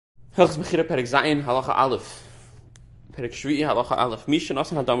Halacha Mechira Perek Zayin Halacha Aleph. Perek Shvi'i Halacha Aleph. Misha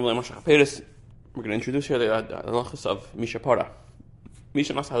Nasan Hadam V'lei Mashach Peres. We're going to introduce here the halachas of Misha Para.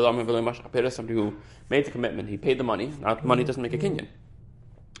 Misha Nasan Hadam V'lei Mashach Peres, somebody who made the commitment, he paid the money. Now money doesn't make a kinyan,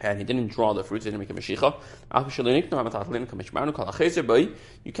 and he didn't draw the fruits, he didn't make a meshicha.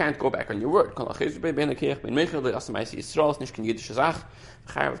 You can't go back on your word.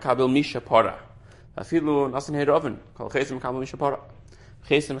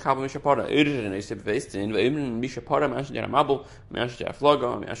 Geesten mekabel misha para. Eerder is het bewezen in we even misha para mensen die amabel, mensen die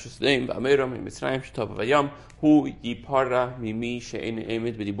aflaga, mensen die bij Amira, met Mitzrayim, shtob vayam, hoe je para mimi shein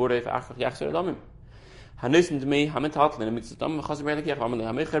emet bij die borde even achtig jachter damim. Hanusn de me hamet hatlen en met dam gas bij de keer van de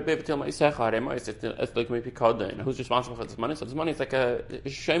hamer bij betel maar zeg haar maar is het like maybe card and who's responsible for this money? So this money is like a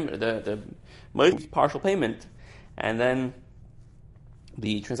shame the most partial payment, and then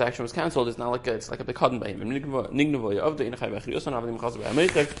the transaction was cancelled. It's not like it's like a bekadden by him. Nignovoy of the inachai b'chriyosan avdim chazor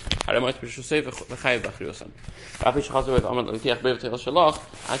b'hamecher. Haremait b'shusei v'chai b'chriyosan. Afish chazor with amal l'kiach b'vetel shalach.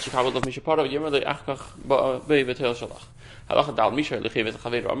 And shekabel of mishapara v'yemer le'achkach b'vetel shalach. Halacha dal misha l'chivet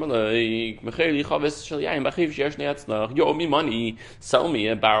chaver amal l'mecher l'chaves shel yayin b'chiv sheyesh ne'atzlach. You owe me money. Sell me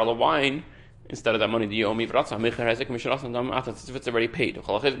a barrel of wine instead of that money that you owe me. V'ratzah mecher hezek misharasan dam atat if it's already paid.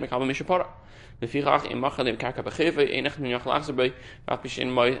 Chalachez mekabel mishapara. Lefichach in machal im karka begeven enig nu jachlachs erbij wat bis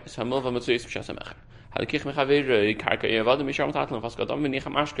in mooi samel van met zoiets verschassen mecher. Had ik me weer karka je wat de shamt hatlen vast dan wanneer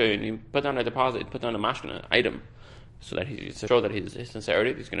gemaske put down a deposit, put down a mashkin item so that he to show that his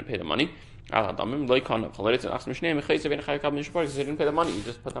sincerity, he's going to pay the money. Al damim like on collect and ask mishne me geise wenn ik niet support, he didn't pay the money, he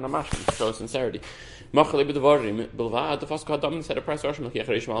just put down a mashkin to show sincerity. Machal be de warim belva de vast dam set a price rush me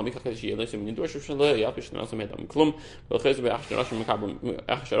gereis mal me gereis je lees in doos shele ja bis na so met am klum wel geise bij achter rush me kabel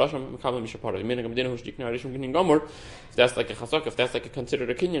achter rush me kabel misha part meaning of dinner who's declaration getting gomor. That's like a chazak, if that's like a considered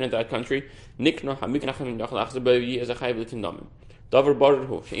a kinyan in that country nikno hamik nachem nach lachs be as a khayvel tindam. Davar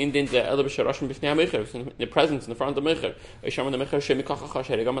barhu in din the elder sharashim bifnei mecher in the presence in the front of the mecher shaman the mecher shemikach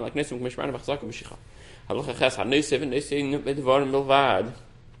khasher gam like nesum mishman vachzak b'shicha halacha khas ha no seven with the varm milvad.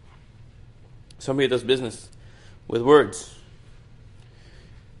 Somebody does business with words.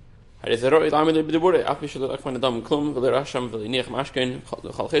 Hij is er ooit aan met de woorden afwisch dat ik van de dam klom wil er asham wil niet gemaskeen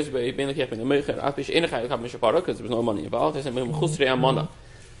galges bij ben ik heb in de mecher afwisch enigheid heb met because there was no money involved. Hij zei met khusri amana.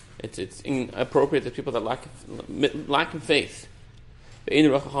 It's inappropriate that people that lack in faith.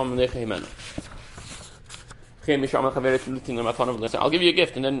 I'll give you a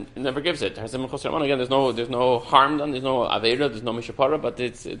gift and then it never gives it. Again, there's no harm done, there's no avera, there's no mishapara, but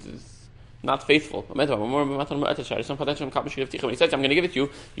it's not faithful. He says, I'm going to give it to you.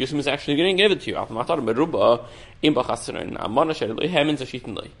 Yusuf is actually going to give it to you.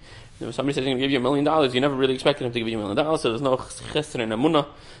 If somebody says he's going to give you $1 million, you never really expected him to give you $1 million, so there's no chesed in amunah.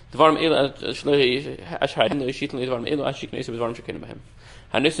 Dvarim elu ashayim leishitli dvarim elu ashiknesu dvarim shekeinu b'hem.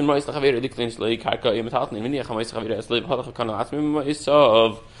 Hanusin mois lachaver ediklins leikarka imetalten in miniach mois lachaver eslev halach kana atzmim mois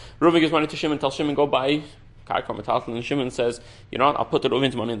of. Reuben gives money to Shimon, tells Shimon go buy karka metalten, and Shimon says, you know what, I'll put the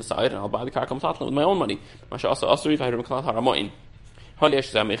Reuben's money on the side and I'll buy the karka metalten with my own money. Masha also asuri v'hayrum kalat haramoin. Now,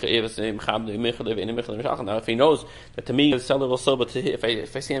 if he knows that to me the seller will sell, but to him,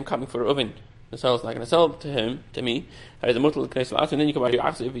 if I see him coming for a oven, the seller's not going to sell to me. And then you can buy your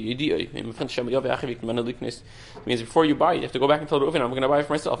axe. Means before you buy, you have to go back and tell the oven, I'm going to buy it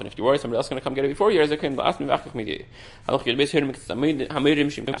for myself. And if you worry somebody else is going to come get it before you, he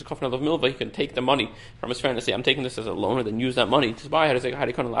can take the money from his friend and say, I'm taking this as a loan, and then use that money to buy it. If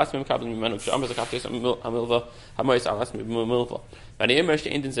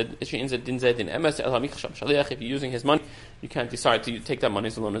you're using his money, you can't decide to take that money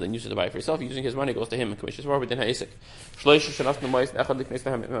as a loan and then use it to buy it for yourself. Using his money goes to him.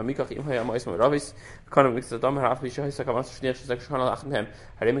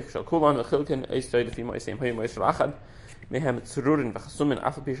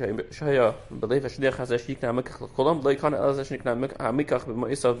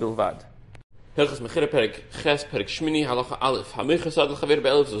 Hilchos Mechira Perek Ches Perek Shmini Halacha Aleph. Hamicha Sad L'Chaver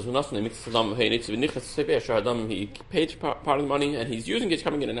Be'elef Zos V'Nasne Mitzvah Adam Hey Nitzvah Nichas Tzeveh Shar Adam. He paid part of the money and he's using it,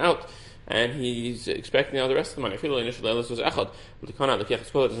 coming in and out, and he's expecting now the rest of the money. Filo initial Elef Zos Echad L'Tikana L'Kiach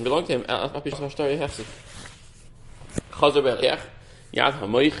Tzkola doesn't belong to him. Apish Hashtari Hefsik Chazer Be'elech Yad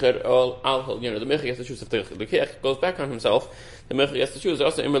HaMoicher Al you know the Mecher gets to choose. If the Kiach goes back on himself, the Mecher gets to choose.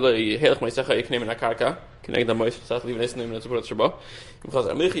 Also Imrele Helech Meisecha Yekneim in Akarka. Connect the moist sat leave nice name that's about Shabbat. Because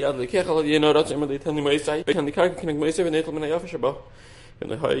I'm really the Kechel, you know, that's Emily telling me say, can the Karka connect my 7 8 minute Shabbat. And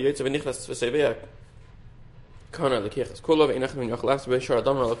the high yates of Nicholas for Sevilla. Kana the Kechel, Kula, Enachim, Yachlas, Beshar,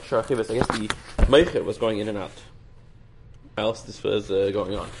 Donald, Sharkivas. I guess the Mecher was going in and out. Else this was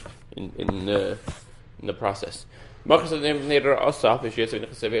going on in the process. Machst du dem Neder Asaf, ist jetzt, wenn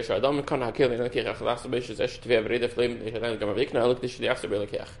ich es sehe, schon Adam kann hakeln, in der Kirche, last bit is echt twee reden vleem, ich dann gaan weg, nou, this is the after the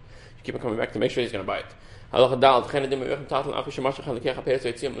Kirche. Keep coming back to make sure he's going to buy it. Hallo gedaan, degene die me weer tatel af is je machtig gaan de Kirche per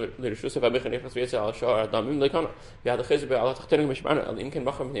se zien, de Schluss van begin heeft weer zelf zo Adam im kan. Ja, de geze bij alle getuigen met Spanje, al in kan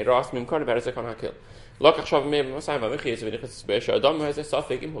wachten met Ras met kan bij ze kan hakel. Locker schaf me, was zijn we gezen, wenn ich es special Adam has a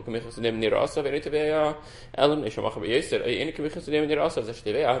safek im hokem ich nehmen die Ras, wenn ich ja Ellen ich mache bei ist eine kann ich nehmen die Ras, das ist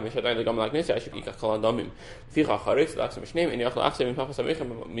ja, mich hat eigentlich gammal nicht, ich kann Adam im. Vier Charis, das mich nehmen, in 8 mit Papa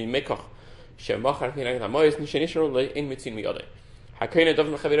mit Mekach. שמחר כי נגיד המויס נשנשרו אין מצין מידה הכינה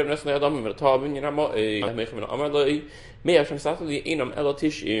דווקא מחבר בנס לאדם מרתאב מן המה המח מן אמר לי מי אשם סאטו לי אינם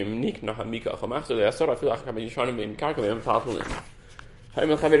אלטיש ניק נחם מיקה חמאס לו יסר אפילו אחר כמה נשארים בין קרקע והם תאטלו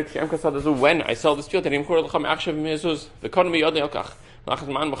הם מחבר כשהם כסד זו when I sell this field אני מקור לכם עכשיו מזוז וקודם מידה כך Nachas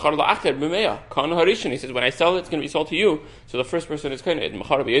man machar la'acher b'meya. Kan harishan. He says when I sell it, it's going to be sold to you. So the first person is kind of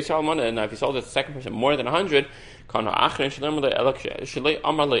machar b'yisrael mana, and if you sold it to the second person more than 100, kan ha'acher shalem le'elak shalei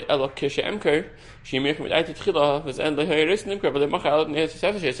amar le'elak kishe emker. Shemir k'midayt tchila v'zen le'hayiris nimker. But the machar it's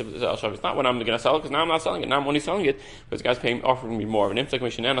not when I'm going to sell it because now I'm not selling it. Now I'm only selling it because the guy's offering me more. And it's like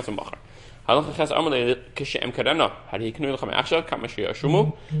mishnah as a machar. Halach ches amar le'kishe emkerena. Had he knu lechem achshav kama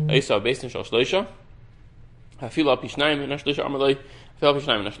sheyashumu. Esa based in shal shleisha. Hafila pishnayim and shleisha amar le'elak. If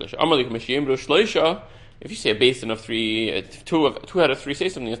you say a basin of three, two out of three say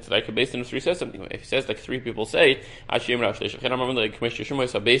something, it's like a basin of three says something. If he says like three people say, because 4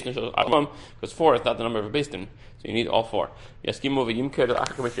 is not the number of a basin, so you need all 4.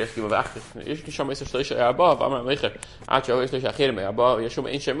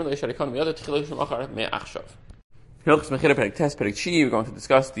 Halakhos Mechira Perek Tes Perek Chi. We're going to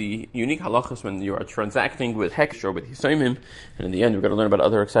discuss the unique halachos when you are transacting with hekesh or with hisoimim, and in the end we're going to learn about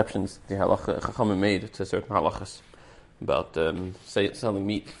other exceptions the halach chachamim made to certain halachos about selling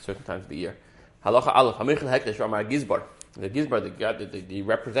meat certain times of the year. Halacha Aleph Hamichel Hekesh Amar Gizbar. The Gizbar, the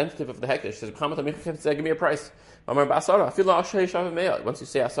representative of the hekesh, says, "Give me a price." Amar Basara. Once you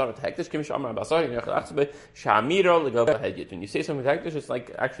say Asara to hekesh, give me Amar Basara. When you say something to hekesh, it's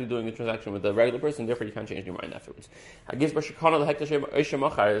like actually doing a transaction with a regular person. Therefore, you can't change your mind afterwards.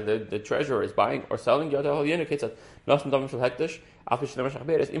 The treasurer is buying or selling.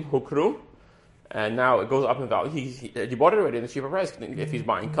 And now it goes up in value. He bought it already in a cheaper price. If he's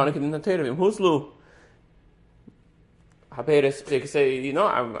buying, Haperes, they can say, you know,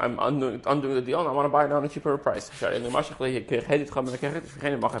 I'm undoing the deal and I want to buy it on a cheaper price. If he's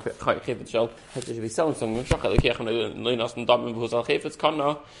selling something,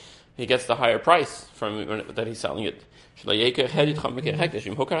 he gets the higher price from that he's selling it.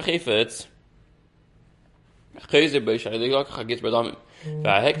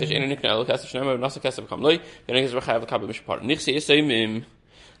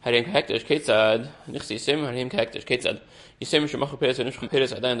 Harim hektish ketzad nixi sim harim hektish ketzad yisem shemach peres and shemach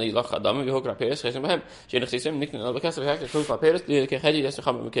peres adan the lach adam we hokra peres chesem behem shenixi sim nikn al bekasem hektish hokra peres the khadi yes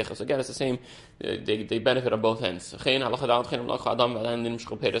kham mekechas again it's the same they benefit on both ends geen al gedaan geen lach adam adan the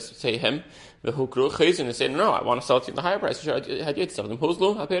shemach peres say him we hokra chesem and say no I want to sell it at the higher price had you stuff them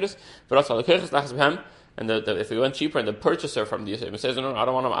hoslo peres but also the kechas lachs behem and if we went cheaper and the purchaser from the Yisrael says no I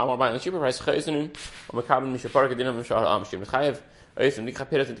want to buy it at the cheaper price chesem or mekabel mishapar gedinam mishar am shim chayev. We have to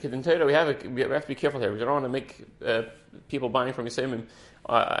be careful here. We don't want to make people buying from Yisrael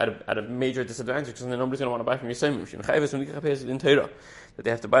at a major disadvantage because then nobody's going to want to buy from Yisrael. That they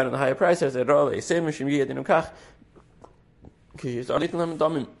have to buy it on the higher price. As they roll Yisrael,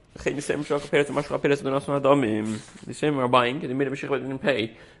 are buying. They made a mishach but didn't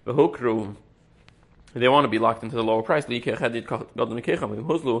pay. They want to be locked into the lower price. And they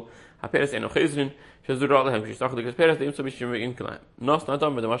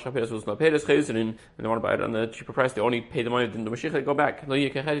want to buy it on the cheaper price. They only pay the money, then the Mashiach go back.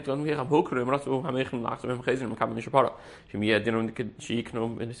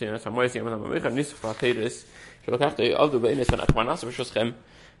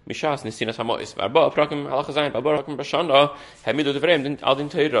 Mishas nesinas hamois. Barba prakim halachazayin. Barba prakim bashanda. Hamidu devrem. Then al din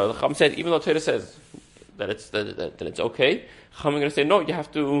Torah. The Chacham said, even though Torah says that it's okay, Chacham are going to say no. You have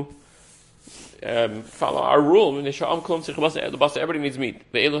to follow our rule. Everybody needs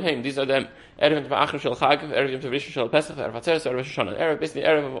meat. The Elohim. These are them. Erev v'achrim shel Chag. Erev v'rishon shel Pesach. Erev v'atzeres. Erev v'shana. Erev basically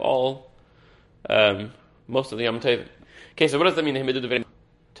erev of all. Most of the Yom Tov. Okay, so what does that mean? Hamidu devrem.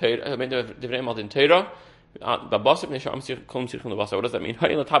 Hamidu devrem al din Torah. What does that mean?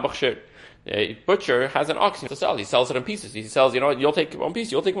 The butcher has an ox to sell. He sells it in pieces. He sells, you'll take one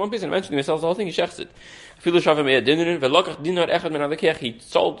piece, and eventually he sells the whole thing. He shechs it. He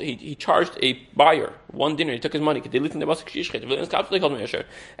charged a buyer $1 dinar. He took his money. And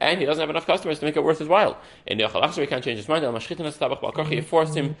he doesn't have enough customers to make it worth his while. And he can't change his mind. He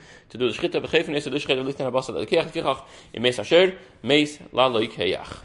forced him to do the shchita.